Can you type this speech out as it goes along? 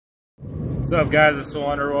What's up, guys? It's Soul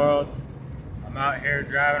Underworld. I'm out here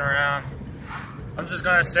driving around. I'm just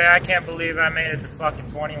gonna say I can't believe I made it to fucking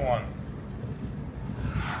 21.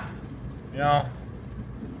 You know,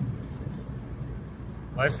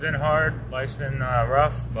 life's been hard, life's been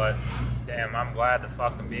rough, but damn, I'm glad to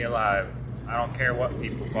fucking be alive. I don't care what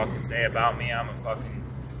people fucking say about me. I'm a fucking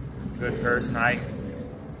good person. I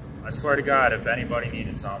swear to God, if anybody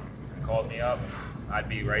needed something and called me up, I'd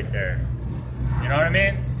be right there. You know what I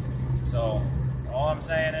mean? So, all I'm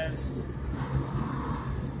saying is,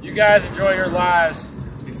 you guys enjoy your lives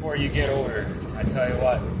before you get older. I tell you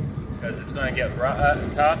what, because it's going to get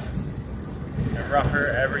tough and rougher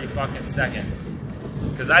every fucking second.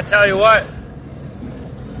 Because I tell you what,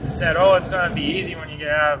 they said, oh, it's going to be easy when you get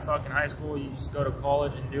out of fucking high school. You just go to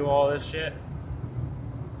college and do all this shit.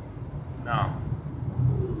 No.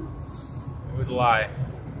 It was a lie.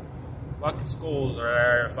 Fucking schools are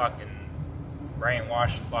there to fucking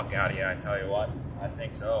brainwash the fuck out of you, I tell you what. I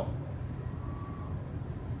think so.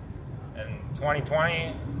 And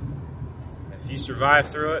 2020, if you survive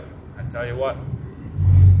through it, I tell you what,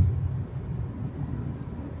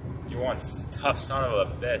 you one tough son of a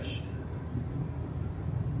bitch.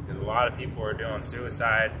 Because a lot of people are doing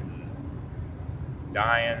suicide and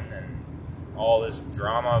dying, and all this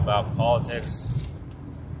drama about politics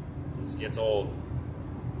just gets old.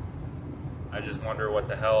 I just wonder what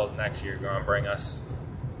the hell is next year going to bring us.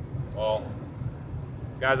 Well,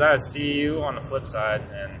 guys, I'll see you on the flip side,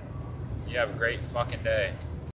 and you have a great fucking day.